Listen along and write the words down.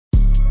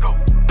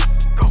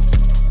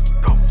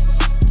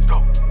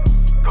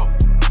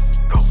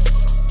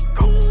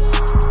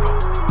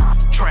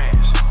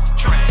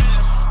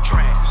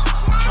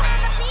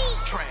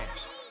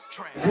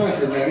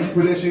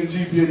you put that shit in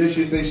GPS, that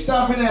shit say,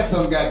 stop and ask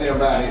some goddamn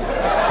body.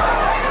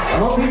 I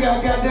hope he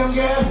got goddamn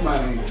gas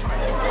money.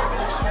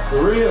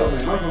 For real,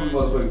 man. I'm from the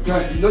motherfucking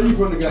country. You know you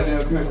from the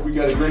goddamn country. We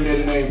got a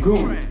granddaddy named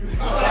Coon.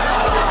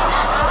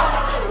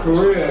 For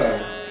real.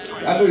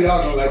 I know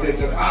y'all don't like that.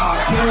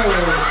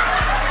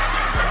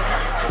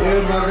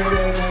 There's my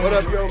granddaddy name. What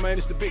up, yo, man?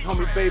 It's the big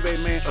homie Baby,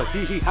 man.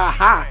 Hee hee ha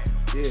ha.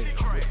 Yeah,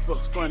 what the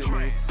fuck's funny,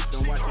 man?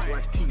 Don't watch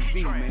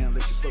TV, man,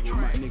 unless you fuck with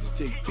my nigga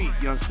JB.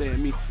 You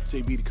understand me?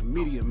 JB the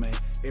comedian, man.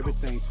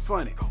 Everything's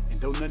funny, and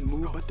don't nothing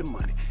move but the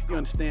money. You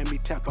understand me?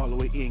 Tap all the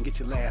way in, get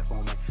your laugh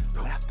on, man.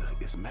 Laughter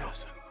is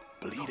medicine.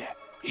 Believe that.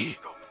 Yeah.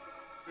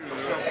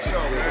 What's up,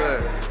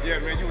 man? Yeah,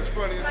 man, you was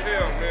funny as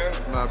hell, man.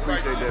 I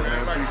appreciate that,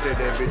 man. Appreciate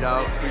that, big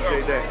dog.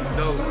 Appreciate that.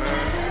 Dope,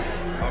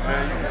 man. Oh,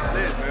 man, you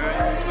lit,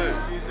 man. You lit.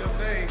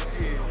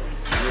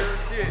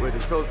 With the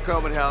Toast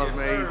Comedy House,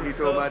 man, he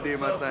told me I did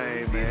my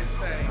thing, man.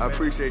 I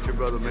appreciate you,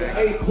 brother, man.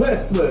 Hey,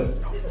 plus.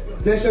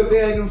 That's your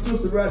dad and them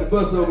sister ride the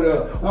bus over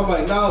there. I'm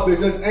like, nah, bitch,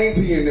 that's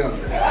auntie in them.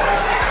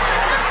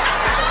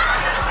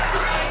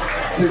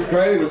 Shit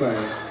crazy,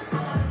 man.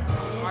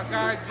 My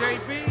guy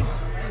JB, you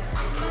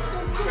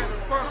better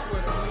fuck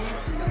with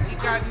him. He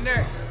got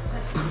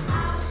next.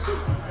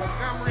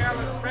 Montgomery,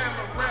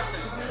 Alabama,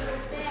 rapping.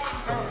 Let's get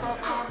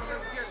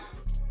it.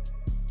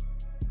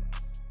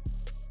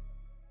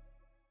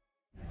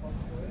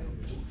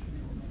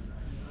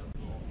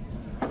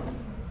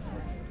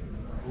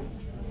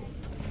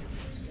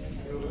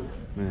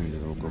 Man, I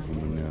just woke up from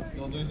a nap.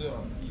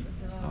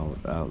 I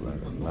was out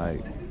like a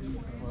light.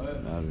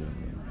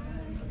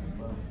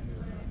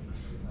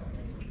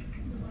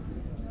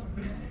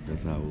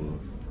 That's how it was.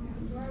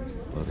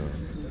 But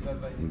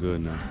I'm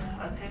good now.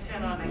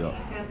 Attention on the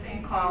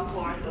E15 call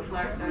for the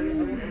flight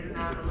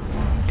 3389.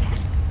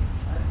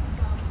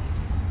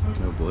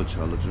 That boy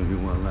Charlie Jr.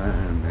 one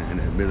line, man,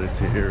 that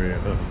military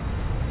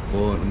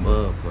boy in the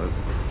motherfucker.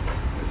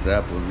 This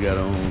apples got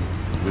on,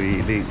 we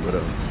ain't eat, but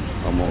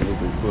I'm on a little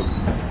bit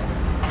quicker.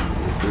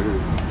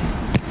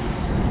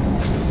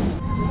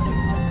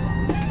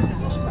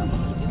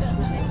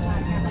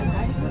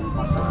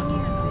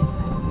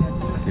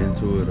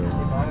 Into it,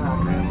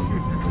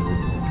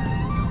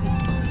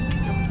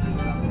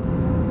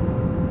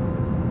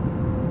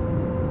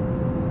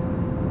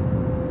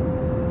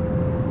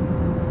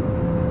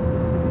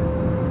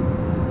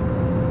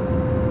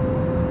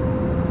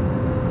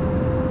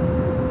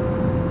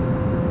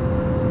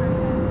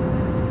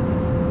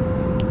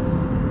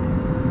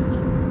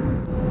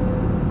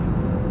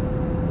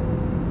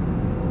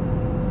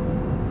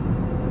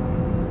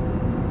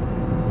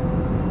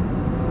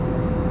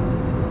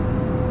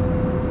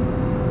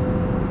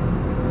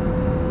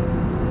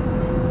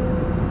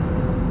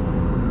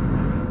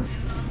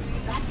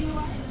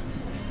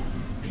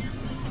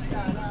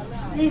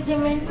 Please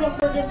remain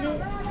comfortably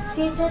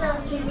seated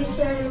until we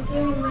share a few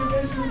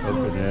reminders with you. Up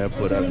in the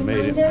airport, As a I made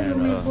it, reminder, man. you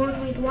may board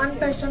with one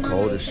personal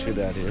Cold as item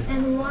shit out here.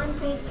 and one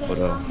paid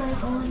carry-on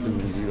bag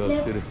New York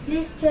only. City.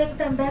 Please check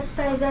the bag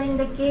sizer in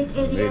the gate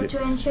area Made it.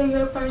 to ensure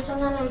your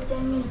personal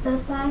item is the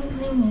size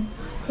limit.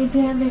 If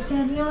you have a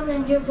carry-on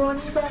and your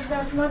boarding pass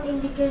does not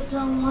indicate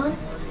someone,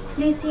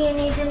 please see an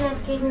agent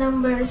at gate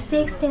number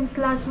 6 since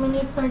last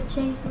minute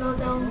purchase slow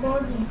down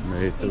boarding.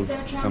 Made it through. If you are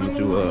Coming traveling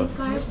through with a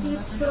car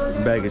seat,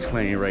 stroller, baggage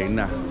claim right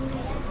now.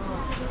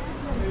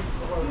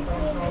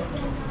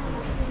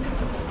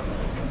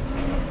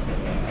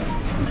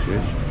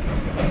 Shit.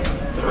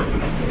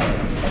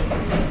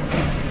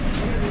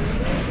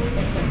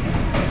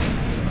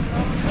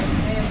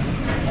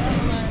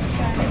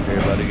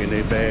 Everybody getting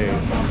their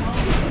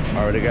bag.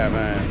 Already got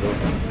mine, so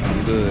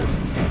I'm good.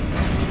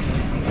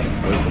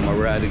 Wait for my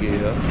ride to get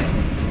here.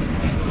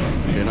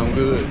 And I'm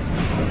good.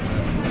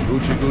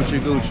 Gucci, Gucci,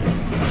 Gucci.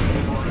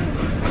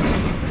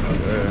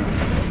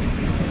 Yeah.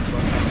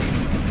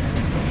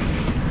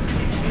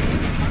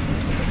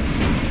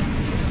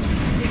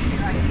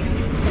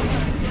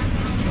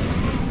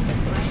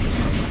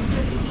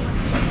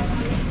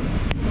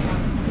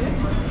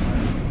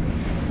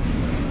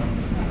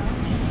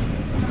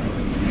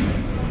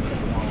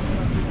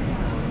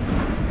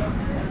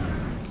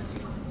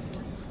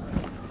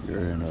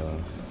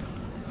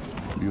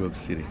 New York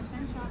City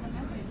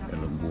at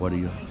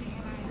LaGuardia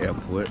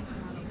Airport,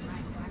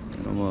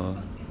 and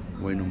I'm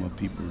waiting on my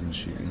people and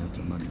shit, you know,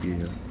 talking about to get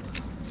here,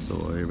 so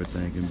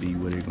everything can be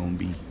what it gonna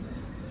be.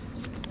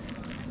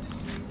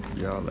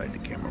 Y'all like the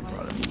camera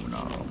probably moving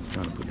on. I'm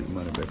trying to put this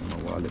money back in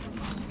my wallet.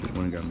 This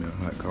one got me a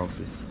hot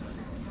coffee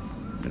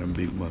and a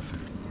big muffin,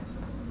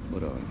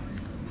 but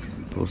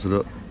post it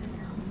up.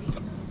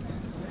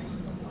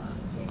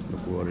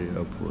 LaGuardia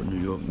Airport,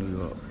 New York,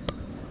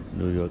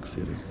 New York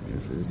City.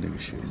 This nigga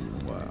shit is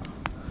wild.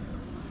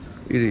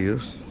 It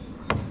is.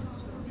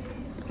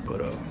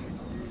 But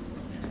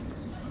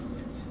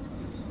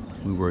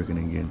we working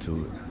and getting to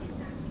it.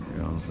 You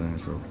know what I'm saying?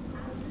 So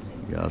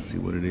y'all see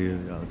what it is.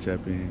 Y'all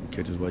tap in,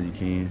 catch us while you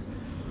can.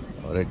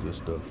 All that good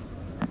stuff.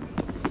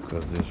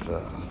 Cause it's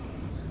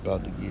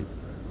about to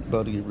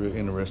get real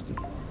interesting.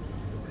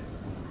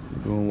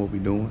 We're doing what we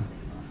doing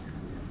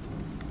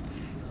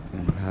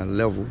on a high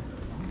level.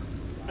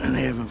 and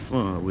having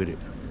fun with it.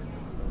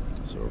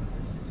 So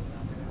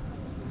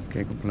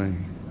can't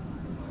complain.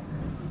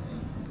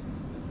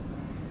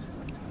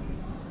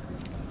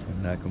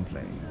 Cannot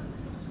complain.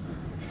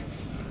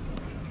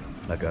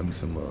 I got me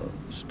some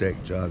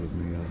stacked joggers,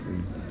 man. Y'all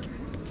see?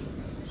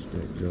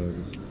 Stacked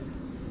joggers.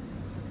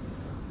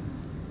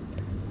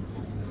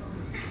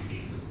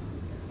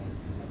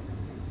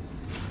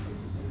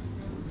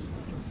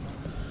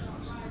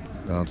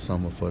 Down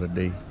summer for the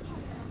day.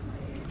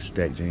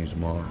 Stacked jeans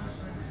tomorrow.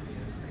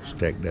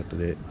 Stacked after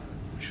that.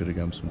 Should have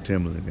got me some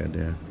Timberland,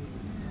 goddamn.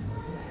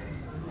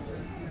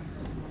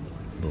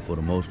 But for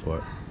the most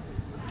part,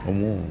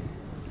 I'm warm.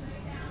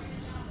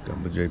 Got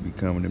my JB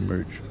Comedy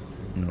merch.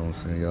 You know what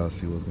I'm saying? Y'all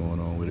see what's going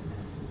on with it.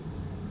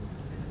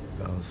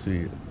 Y'all see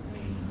it.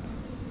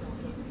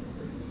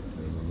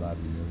 There's a lobby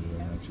area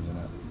right now, chilling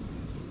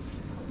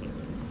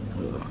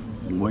out.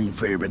 I'm waiting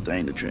for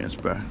everything to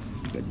transpire.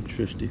 Got the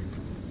Tristy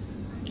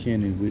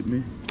Kenny with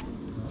me.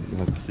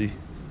 Y'all can see.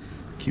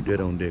 Keep that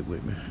on deck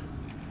with me.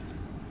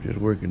 Just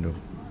working though.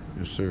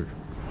 Yes, sir.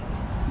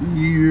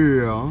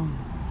 Yeah.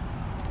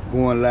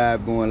 Going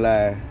live, going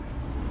live.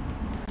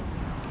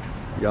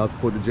 Y'all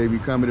support the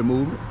JB Comedy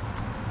movement.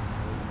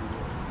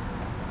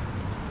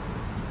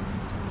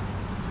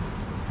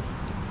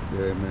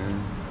 Yeah,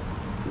 man.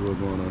 See what's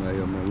going on out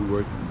here, man. We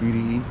working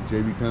BDE,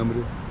 JB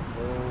Comedy.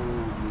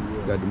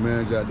 Got the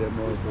manager out there,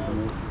 motherfucker,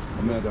 man.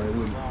 My manager out here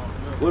with me.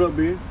 What up,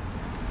 Ben?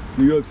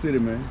 New York City,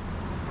 man.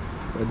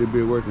 Got this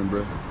bitch working,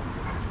 bro.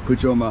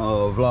 Put you on my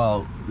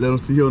vlog. Let them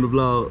see you on the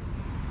vlog.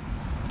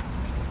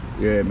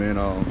 Yeah, man.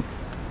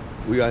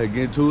 We out here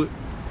getting to it.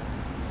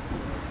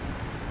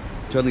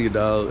 Telling you,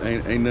 dog,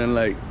 ain't nothing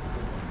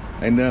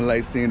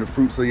like seeing the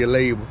fruits of your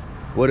labor.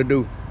 What to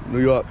do?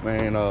 New York,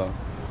 man.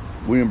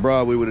 We in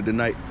Broadway with it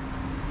tonight.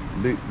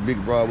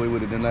 Big Broadway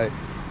with it tonight.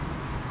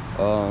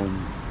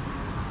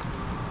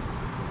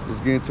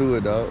 Just get into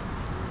it, dog.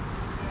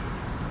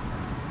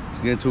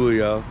 Just get into it,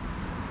 y'all.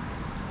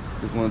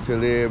 Just want to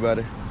tell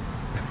everybody.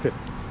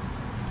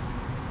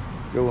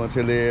 Just want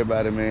to tell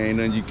everybody, man, ain't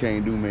nothing you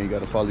can't do, man. You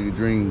gotta follow your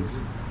dreams.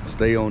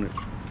 Stay on it.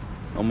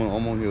 I'm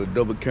on here with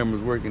double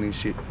cameras working and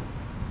shit.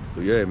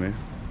 But yeah, man.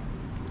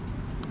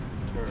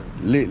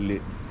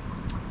 Lit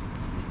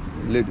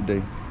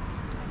today.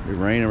 It's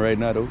raining right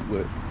now though,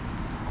 but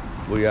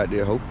we out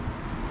there, hope.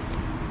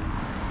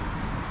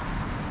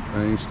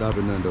 I ain't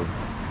stopping none though.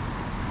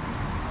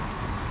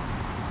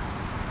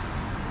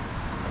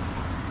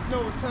 You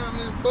know what time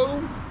it is,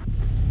 boo?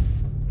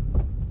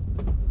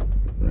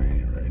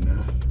 Raining right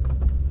now.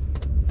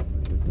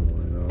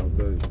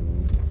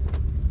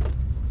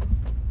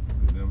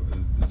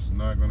 It's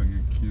not gonna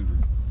get cuter.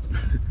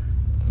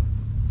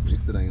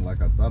 It ain't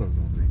like I thought it was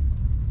gonna be.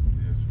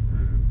 Yes,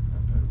 man.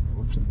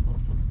 What's the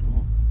motherfucker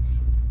doing?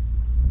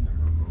 I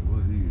never know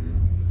what he is.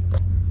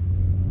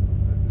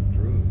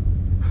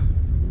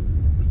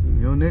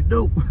 You on that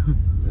dope? I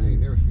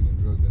ain't never seen them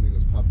drugs that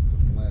niggas popped up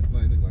from last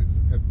night. They like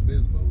some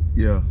Pepto-Bismol.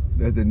 Yeah,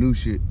 that's the new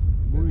shit.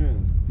 Oh, yeah.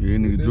 Yeah,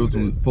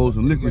 nigga pull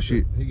some liquid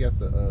shit. He got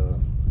the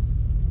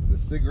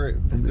cigarette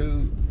from dude.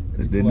 And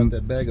That's he that pull out new.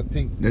 that bag of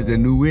pink. That's that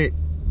new wet.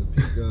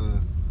 The pink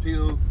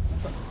pills.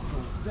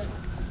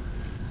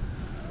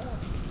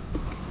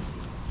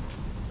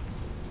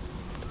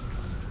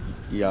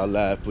 Y'all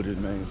live footage,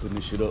 man, putting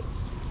this shit up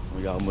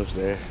on y'all much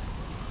there.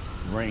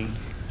 Rain.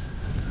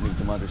 Niggas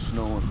come out there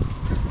snowing.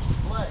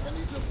 Black, I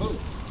need your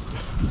boots.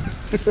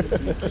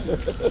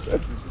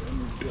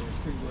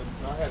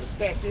 I had to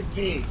stack this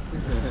big.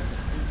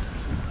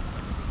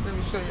 Let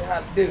me show you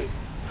how to do it.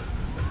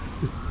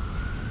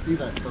 He's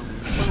like,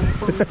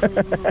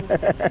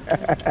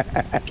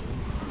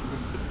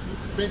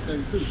 spin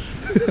thing too.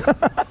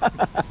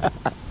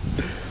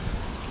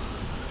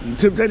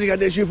 Tim Taylor got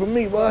that shit from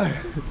me, boy.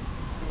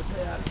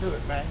 How to do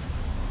it, man.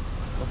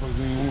 Motherfuckers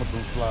didn't want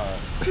them flies.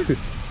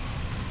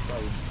 I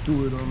would do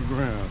it on the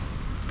ground.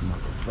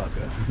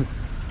 Motherfucker.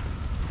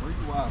 Where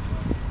you out, bro?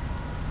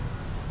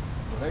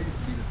 Well, that used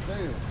to be the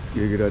same.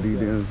 Yeah, get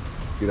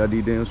out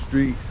these damn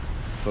streets.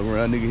 Fuck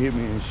around, nigga hit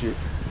me and shit.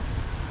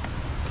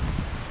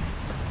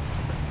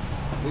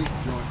 Big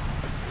joint,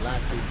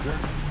 lactate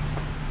jerk.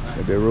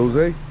 Got that rose,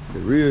 the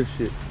real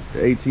shit. The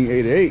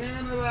 1888.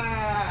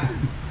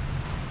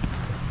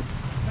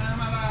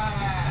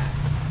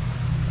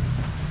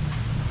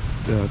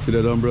 Yeah, see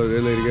that umbrella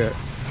that lady got?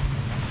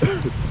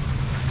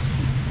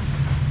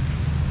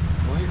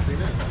 Well, I ain't seen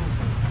that.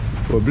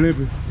 What,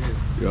 Blimpy? Yeah.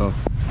 Yeah.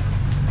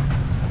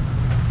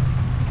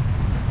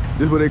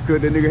 This what they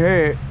cut that nigga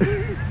had.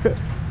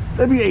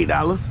 That'd be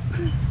 $8.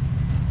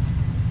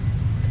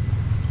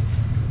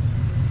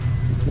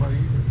 Why you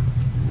here?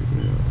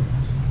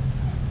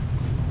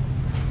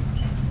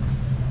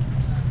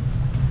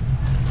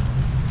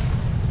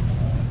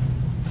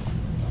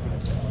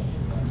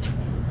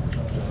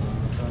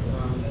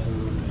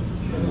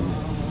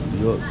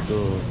 York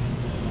store.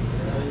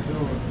 How you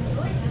doing?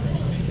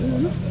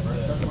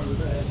 First customer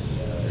today.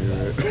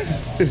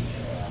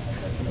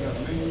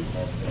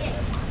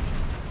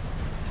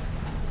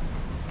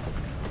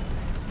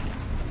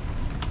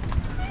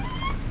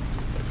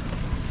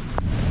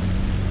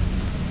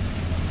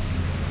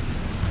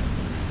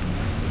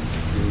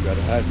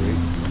 Gotta hydrate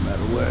no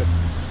matter what.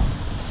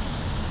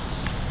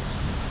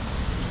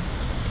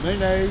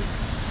 Mayonnaise.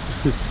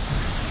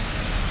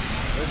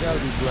 They gotta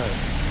be black.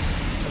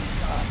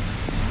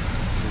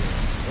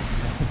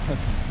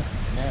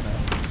 Nana.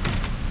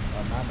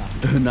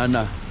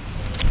 Nana.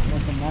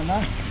 Want some nana?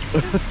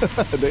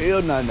 The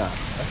ill Nana. I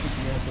think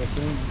you had that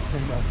thing that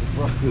came out the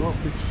Braswell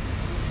picture.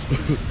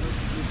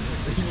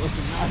 You want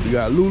some nana? You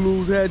got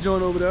Lulu's hat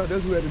joint over there.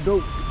 That's who had the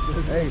dope.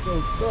 Hey,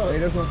 hey,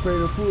 that's my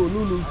favorite food,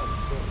 Lulu.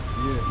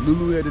 Yeah.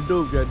 Lulu had the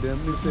dope, goddamn.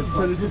 Nigga said,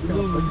 tell this shit to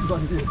Lulu.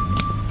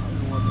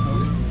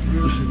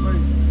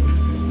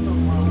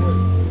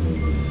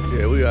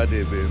 Yeah, we out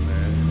there, baby,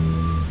 man.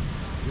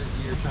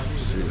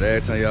 Shit,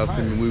 last time y'all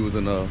seen me, we was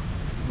in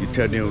you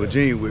tapped in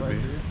Virginia with me.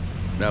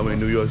 Now we're in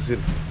New York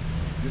City.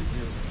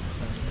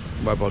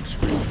 Wipe out the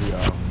screen for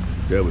y'all.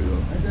 There we go.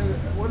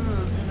 What is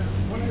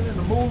in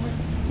the movie?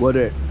 What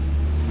that? In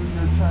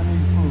the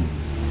Chinese food.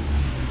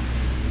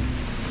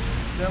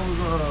 That was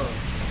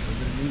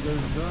New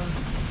Jersey John?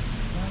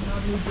 Not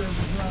New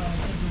Jersey John. I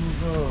think it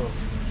was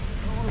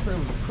I want to say it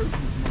was a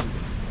Christmas movie.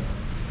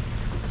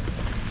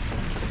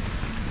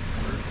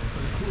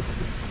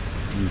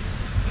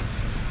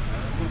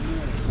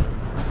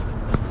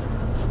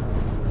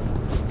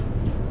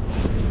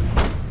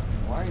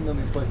 Why ain't none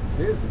of these places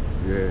busy?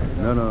 Yeah,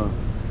 no.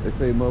 They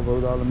say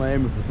motherfuckers all in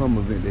Miami for some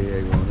event they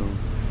had going on.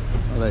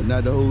 I'm like,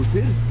 not the whole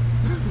city.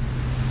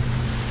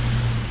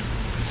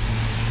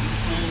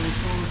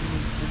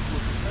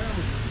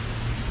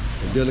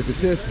 The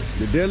delicatessen,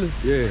 the deli,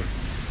 yeah.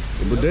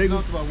 The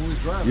bodega.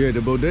 Yeah,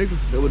 the bodega.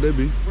 That's what they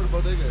be. Where the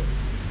bodega at?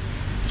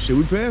 Shit,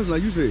 we passed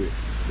like you said.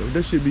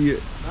 That should be it.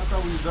 I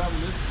thought we was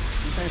driving this.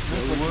 We came from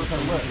this way.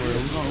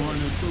 We're gonna run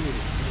into it.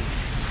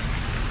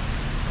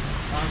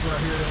 Ours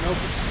right here ain't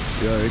open.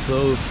 Yeah, they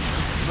closed.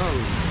 No.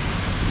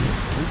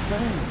 It's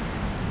saying.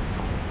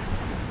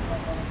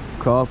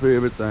 Coffee,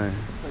 everything.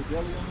 Say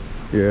deli on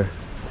it? Yeah.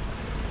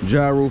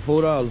 Gyro,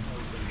 $4.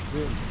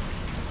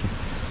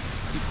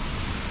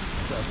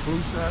 Got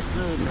food shots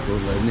there. So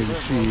like, nigga,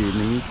 shit,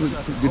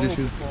 nigga, get this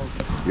shit.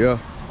 Yeah.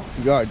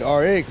 You got the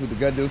RX with the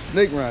goddamn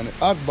snake around it.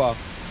 Akbar,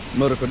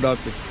 medical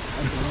doctor.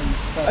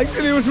 I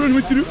tell you what's wrong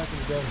with you.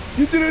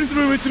 You tell me what's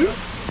wrong with you.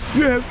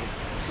 You have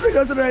snake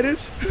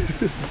arthritis.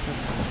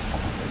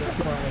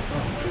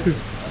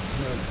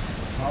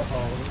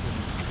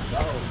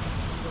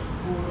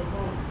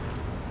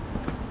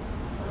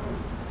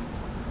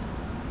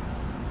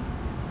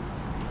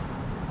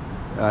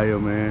 Out here,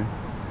 man.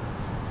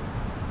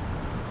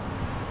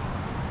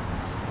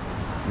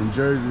 In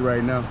Jersey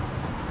right now.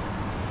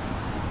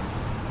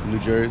 New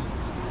Jersey.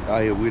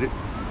 Out here with it.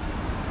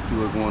 See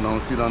what's going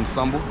on. See the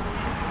ensemble.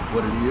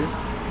 What it is.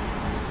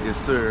 Yes,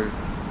 sir.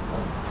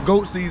 It's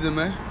goat season,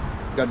 man.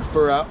 Got the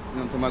fur out. You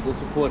know what I'm talking about? Go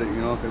support it. You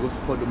know what I'm saying? Go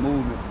support the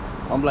movement.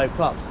 I'm like,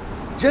 Pops,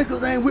 just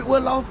because I ain't with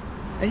well off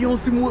and you don't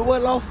see me with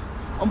well off,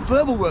 I'm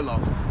forever well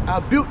off. I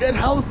built that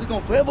house. It's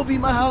going to forever be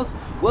my house,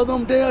 whether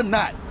I'm there or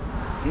not.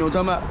 You know what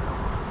I'm talking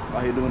about?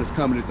 Out here doing this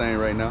comedy thing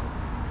right now.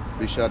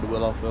 Big shout out to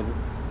well off forever.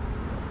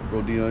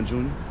 Bro Dion Jr.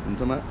 You know what I'm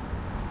talking about?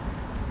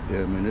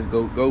 Yeah, man, let's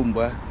go golden,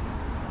 boy.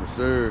 Yes,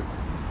 sir.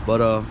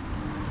 But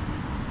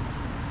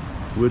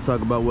we'll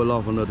talk about well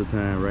off another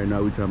time. Right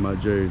now we talking about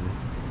Jersey.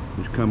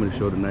 It's comedy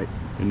show tonight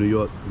in New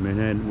York,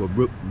 Manhattan,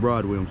 well,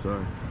 Broadway, I'm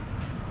sorry.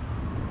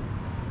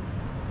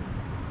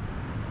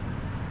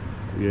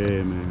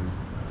 Yeah, man.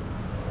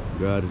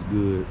 God is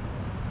good.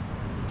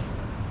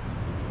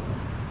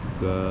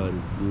 God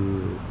is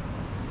good.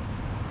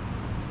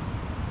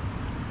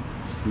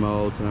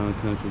 Small town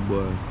country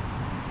boy.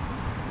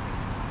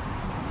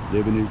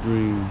 Living his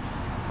dreams.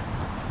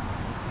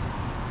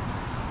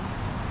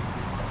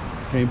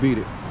 Can't beat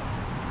it.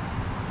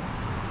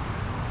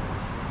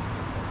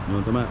 You know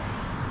what I'm talking about?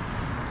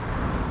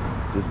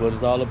 This is what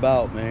it's all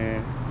about,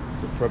 man.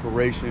 The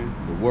preparation,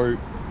 the work,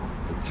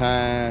 the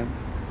time,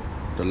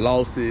 the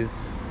losses,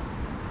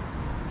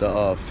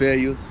 the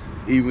failures,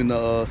 even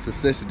the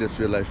successes that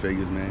feel like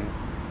failures, man.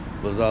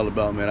 What it's all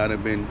about, man. I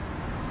done been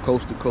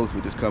coast to coast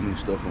with this comedy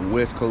stuff, from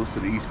West Coast to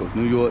the East Coast,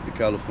 New York to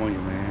California,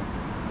 man.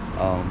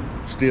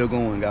 Still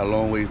going, got a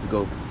long ways to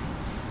go.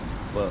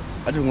 But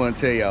I just want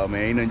to tell y'all,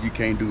 man, ain't nothing you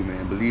can't do,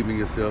 man. Believe in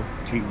yourself,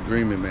 keep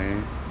dreaming,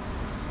 man.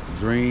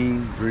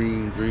 Dream,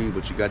 dream, dream,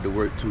 but you got to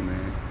work too,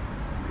 man.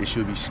 It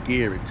should be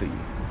scary to you.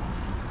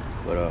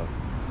 But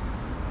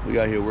we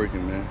out here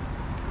working, man.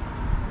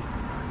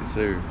 Yes,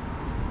 sir.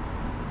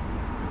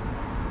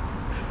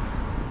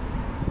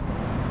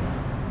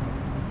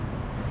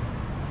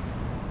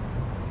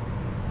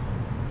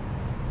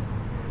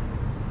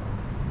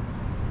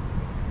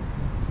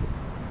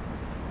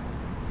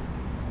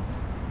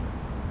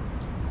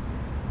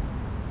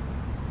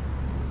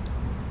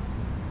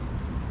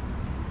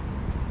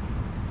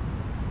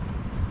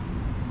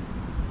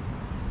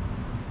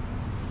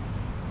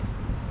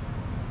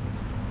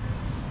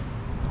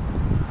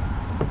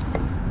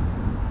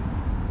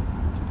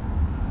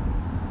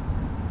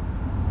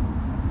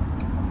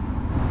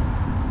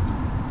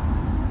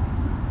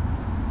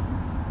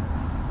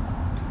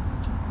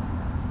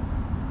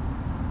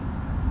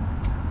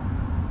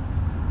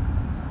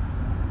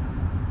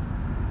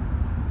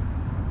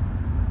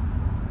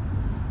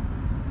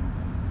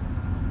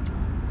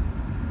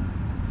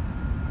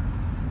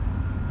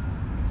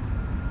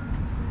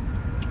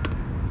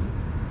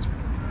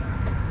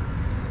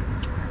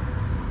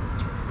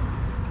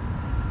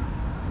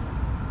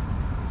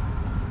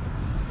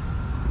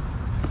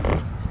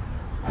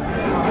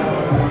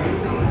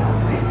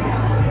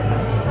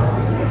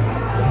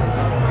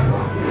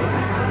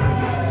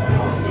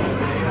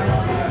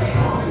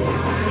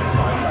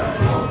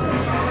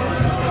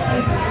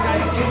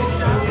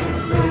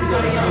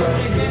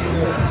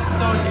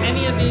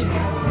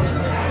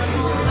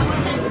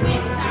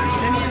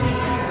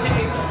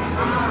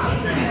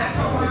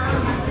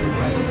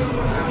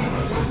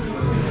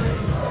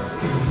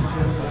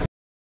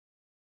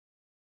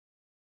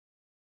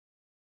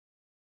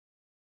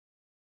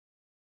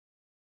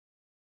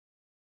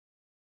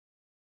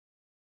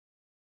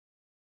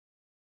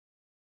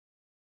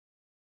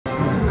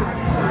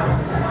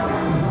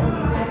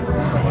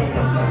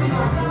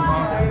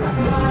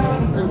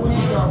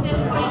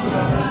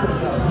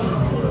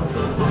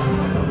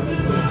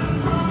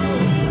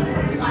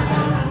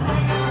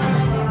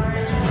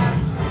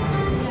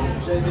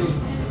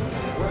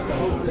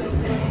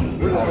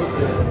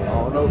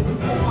 don't know.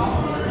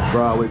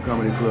 Broadway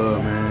Comedy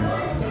Club, man.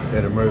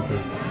 Eddie Murphy.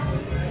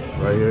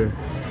 Right here.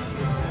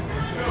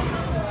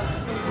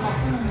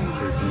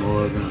 Jason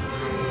Morgan. You know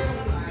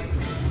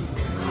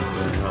what I'm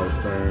saying? Howard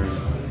Stern.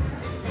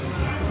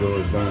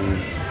 George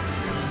Burns.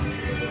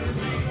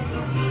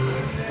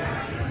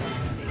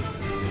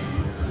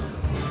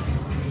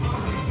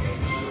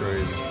 It's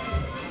crazy.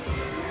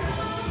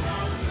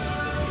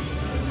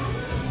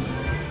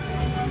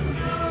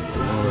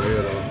 Some more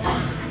here though.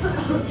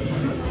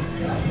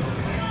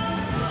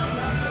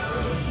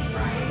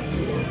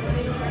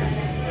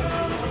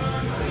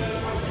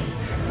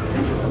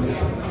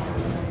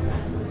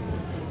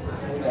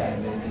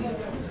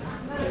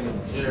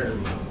 Jerriell.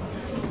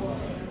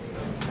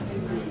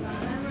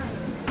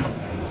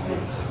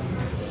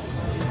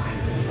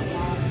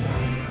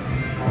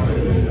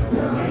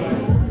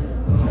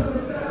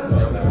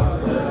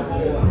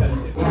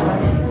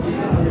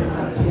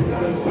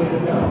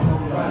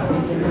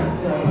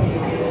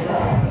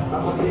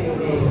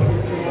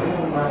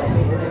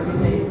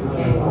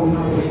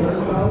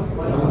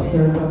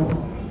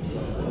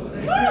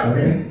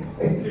 Okay.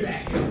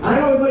 I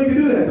didn't always know you could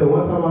do that though.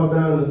 One time I was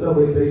down in the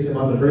subway station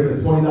about to break a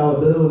 $20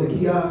 bill in the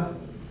kiosk.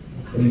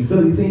 And these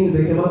Philly teens,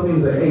 they came up to me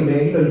and was like, hey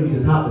man, you know you can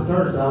just hop the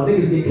turnstile.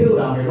 Niggas get killed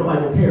out here.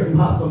 Nobody don't care if you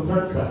hop some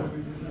turnstile.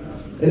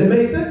 And it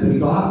made sense to me,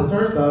 so I hopped the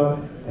turnstile,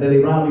 and then they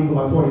robbed me for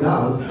my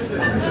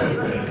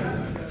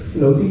 $20.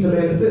 You know, teach a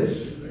man to fish.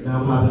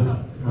 Now I'm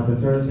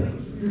hopping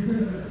turnstiles.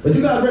 But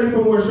you guys ready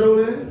for more show,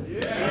 man?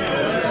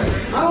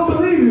 Yeah. I don't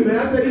believe you, man.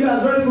 I said you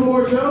guys ready for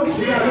more show?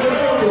 You got more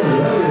show for me.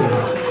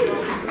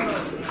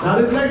 Now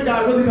this next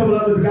guy really coming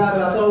up is a guy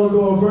that I thought was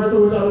going first, so I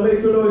want y'all to make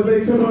some noise,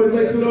 make some noise,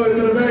 make some noise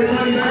for the very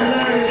funny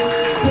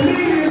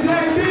comedian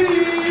JB!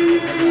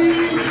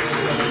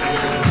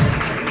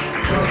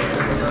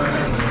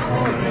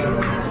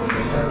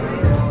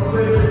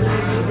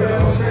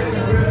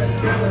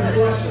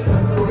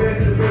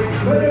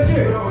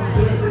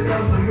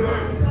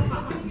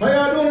 How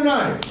y'all doing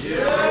tonight?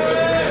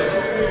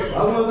 Yeah. I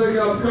want to thank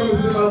y'all for coming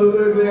to my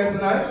little ugly ass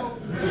tonight.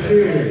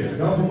 Yeah.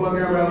 Y'all from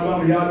Montgomery,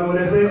 Alabama. Y'all know what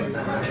that is?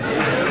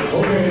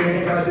 Okay,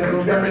 man. Got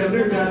them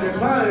niggas down there,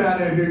 climbing down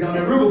there, on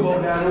that riverboat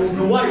down there with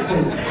the white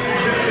folks.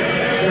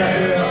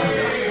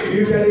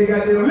 You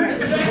got them lick.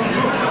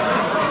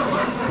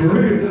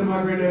 That's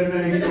my granddaddy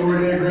name. You know where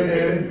that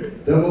granddaddy?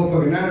 That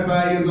motherfucker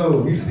 95 years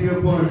old. He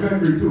still pulling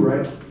country too,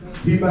 right?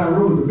 He by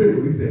road the big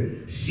one. He said,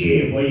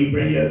 shit, boy, you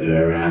bring your good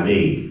around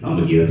me. I'm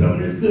gonna give you some of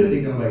this good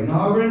nigga. I'm like,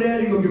 nah,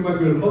 granddaddy, you gonna give my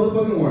good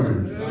motherfucking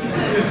worms. Yeah,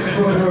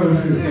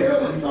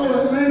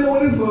 man, know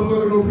what this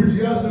motherfucker no preacher.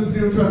 Y'all should see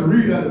him trying to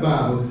read out the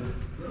Bible.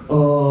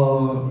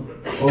 So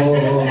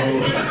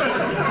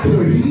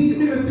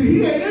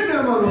he ain't in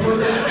that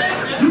motherfucker.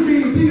 You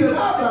mean he and I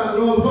about the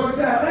motherfucker,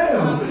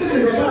 goddamn. This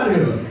nigga out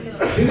here.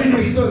 He didn't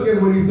get stuck at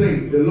what he said.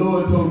 The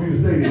Lord told me to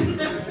say this.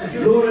 The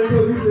Lord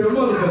told me to say a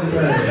motherfucker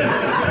bad.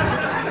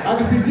 I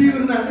can see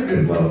Jesus not thinking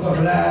this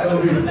motherfucker lied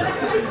over here. I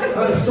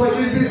can strike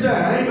this bitch out. I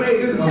ain't made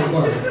this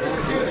motherfucker.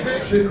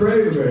 Shit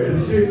crazy, man.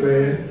 This shit,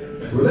 man.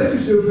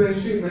 Relationships ain't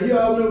shit, man. You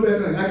all know back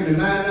like in the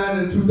 99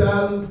 and the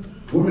 2000s,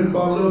 women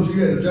fall in love, you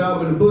had a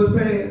job in the bus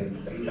pants.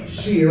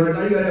 Shit, right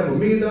now you gotta have $1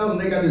 million and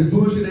they got this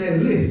bullshit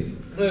ass list.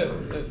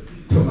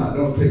 Talking about,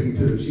 don't take me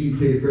to the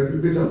Cheesecake Factory.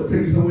 Bitch, I'm gonna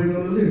take you somewhere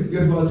on the list.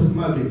 Guess what I took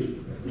my bitch?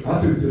 I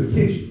took it to the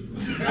kitchen.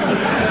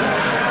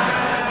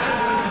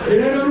 It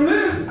ain't on the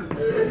list.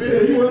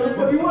 Yeah, you what the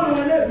fuck you want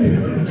on that bitch?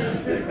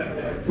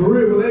 For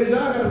real, but ladies,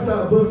 y'all gotta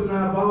stop busting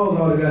our balls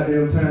all the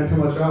goddamn time.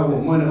 Talking about y'all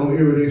want money on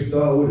everything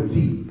start with a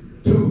T.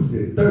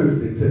 Tuesday,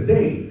 Thursday,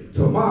 today,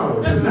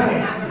 tomorrow,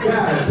 tonight.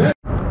 God,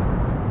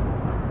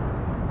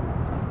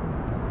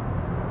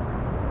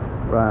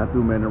 Riding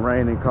through, man, the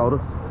rain and caught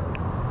us.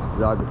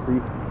 Y'all can see.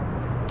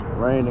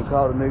 Rain and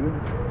caught a nigga.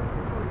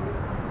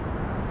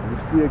 We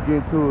still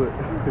getting to it.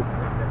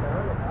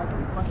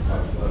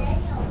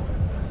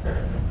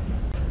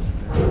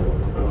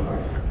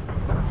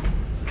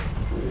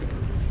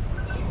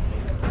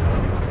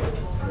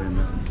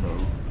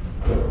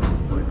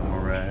 Waiting on my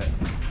ride.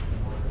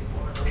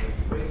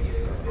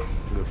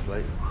 Good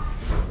flight.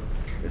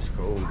 It's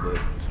cold, but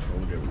it's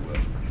cold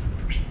everywhere.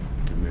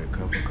 Give me a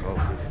cup of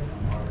coffee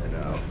and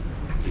I'll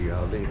see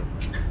y'all later.